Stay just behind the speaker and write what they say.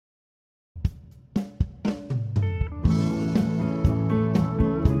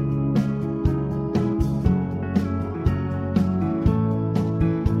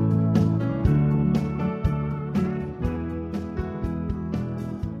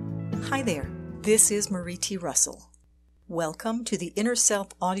Hi there, this is Marie T. Russell. Welcome to the Inner Self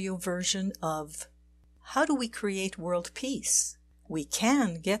audio version of How Do We Create World Peace? We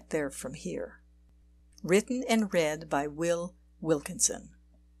Can Get There From Here. Written and read by Will Wilkinson.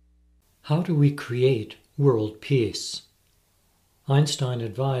 How do we create world peace? Einstein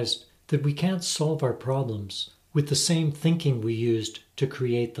advised that we can't solve our problems with the same thinking we used to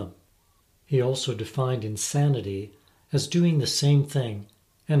create them. He also defined insanity as doing the same thing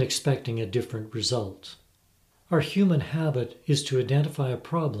and expecting a different result. Our human habit is to identify a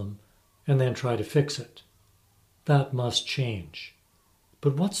problem and then try to fix it. That must change.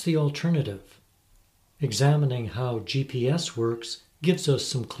 But what's the alternative? Examining how GPS works gives us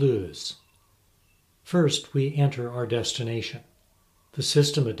some clues. First, we enter our destination. The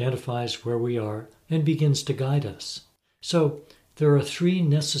system identifies where we are and begins to guide us. So, there are three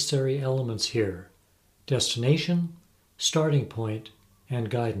necessary elements here: destination, starting point, and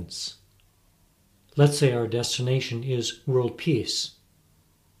guidance. Let's say our destination is world peace.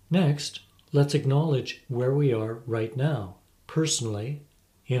 Next, let's acknowledge where we are right now, personally,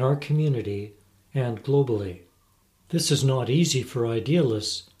 in our community, and globally. This is not easy for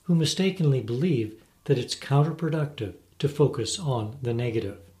idealists who mistakenly believe that it's counterproductive to focus on the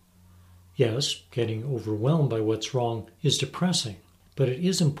negative. Yes, getting overwhelmed by what's wrong is depressing, but it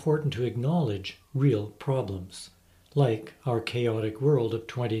is important to acknowledge real problems, like our chaotic world of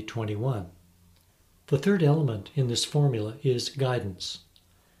 2021. The third element in this formula is guidance.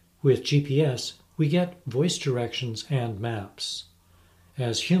 With GPS, we get voice directions and maps.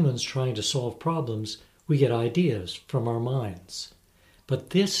 As humans trying to solve problems, we get ideas from our minds. But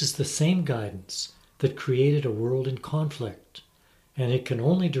this is the same guidance that created a world in conflict, and it can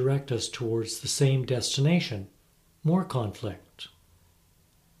only direct us towards the same destination, more conflict.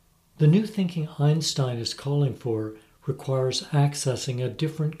 The new thinking Einstein is calling for requires accessing a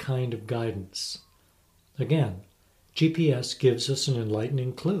different kind of guidance. Again, GPS gives us an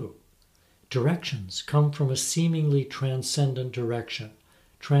enlightening clue. Directions come from a seemingly transcendent direction,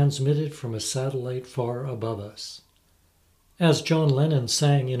 transmitted from a satellite far above us. As John Lennon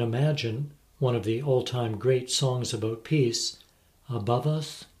sang in Imagine, one of the all-time great songs about peace, above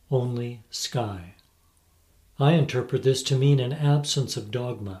us only sky. I interpret this to mean an absence of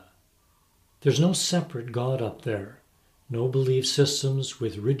dogma. There's no separate God up there, no belief systems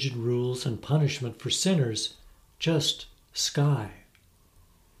with rigid rules and punishment for sinners, just sky.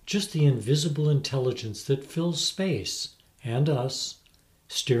 Just the invisible intelligence that fills space and us,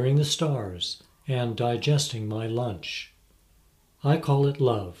 steering the stars and digesting my lunch. I call it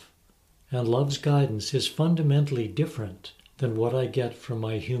love, and love's guidance is fundamentally different than what I get from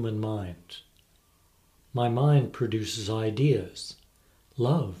my human mind. My mind produces ideas.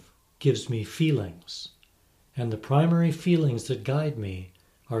 Love gives me feelings, and the primary feelings that guide me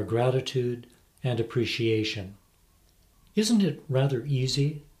are gratitude and appreciation. Isn't it rather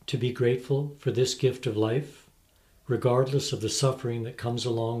easy to be grateful for this gift of life, regardless of the suffering that comes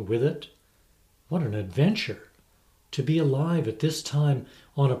along with it? What an adventure to be alive at this time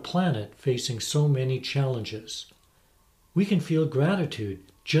on a planet facing so many challenges. We can feel gratitude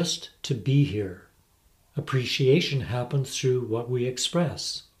just to be here. Appreciation happens through what we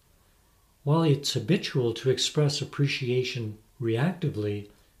express. While it's habitual to express appreciation reactively,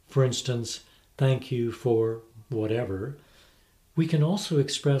 for instance, thank you for whatever, we can also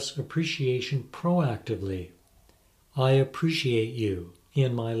express appreciation proactively. I appreciate you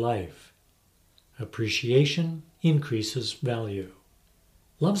in my life. Appreciation increases value.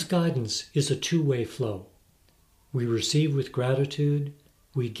 Love's guidance is a two-way flow. We receive with gratitude,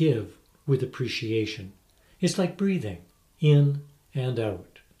 we give with appreciation. It's like breathing, in and out.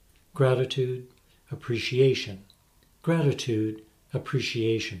 Gratitude, appreciation. Gratitude,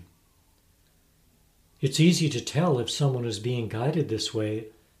 appreciation. It's easy to tell if someone is being guided this way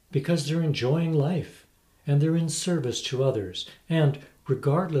because they're enjoying life and they're in service to others, and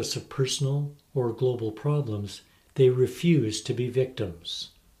regardless of personal or global problems, they refuse to be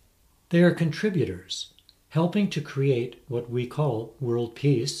victims. They are contributors, helping to create what we call world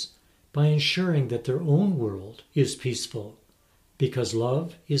peace by ensuring that their own world is peaceful, because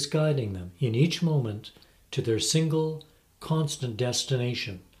love is guiding them in each moment to their single, constant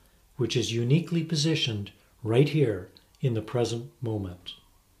destination, which is uniquely positioned right here in the present moment.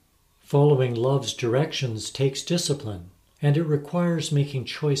 Following love's directions takes discipline, and it requires making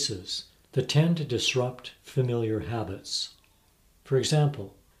choices that tend to disrupt familiar habits. For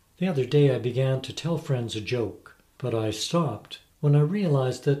example, the other day I began to tell friends a joke, but I stopped when I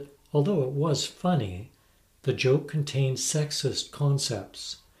realized that, although it was funny, the joke contained sexist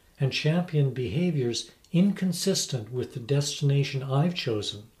concepts and championed behaviors inconsistent with the destination I've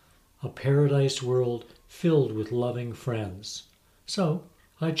chosen a paradise world filled with loving friends. So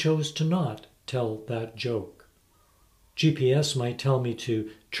I chose to not tell that joke. GPS might tell me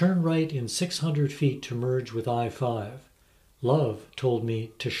to turn right in 600 feet to merge with I-5. Love told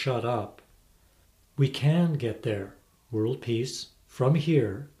me to shut up. We can get there, world peace, from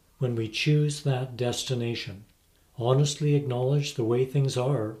here, when we choose that destination. Honestly acknowledge the way things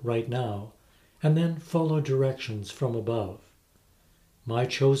are right now, and then follow directions from above. My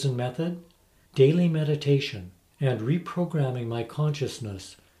chosen method? Daily meditation and reprogramming my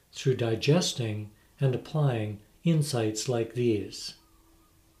consciousness through digesting and applying insights like these.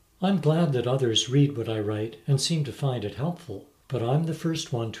 I'm glad that others read what I write and seem to find it helpful, but I'm the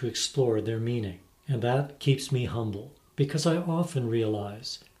first one to explore their meaning, and that keeps me humble, because I often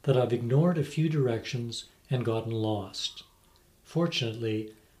realize that I've ignored a few directions and gotten lost.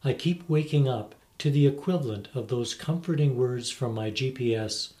 Fortunately, I keep waking up to the equivalent of those comforting words from my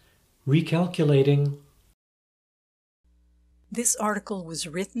GPS, recalculating. This article was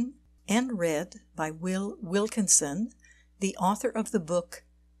written and read by Will Wilkinson, the author of the book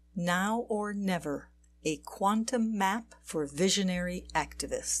Now or Never, a Quantum Map for Visionary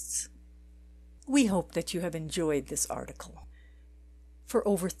Activists. We hope that you have enjoyed this article. For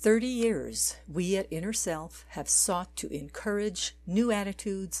over 30 years, we at Inner Self have sought to encourage new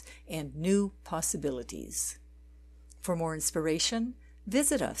attitudes and new possibilities. For more inspiration,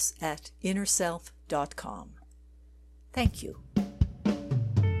 visit us at innerself.com. Thank you.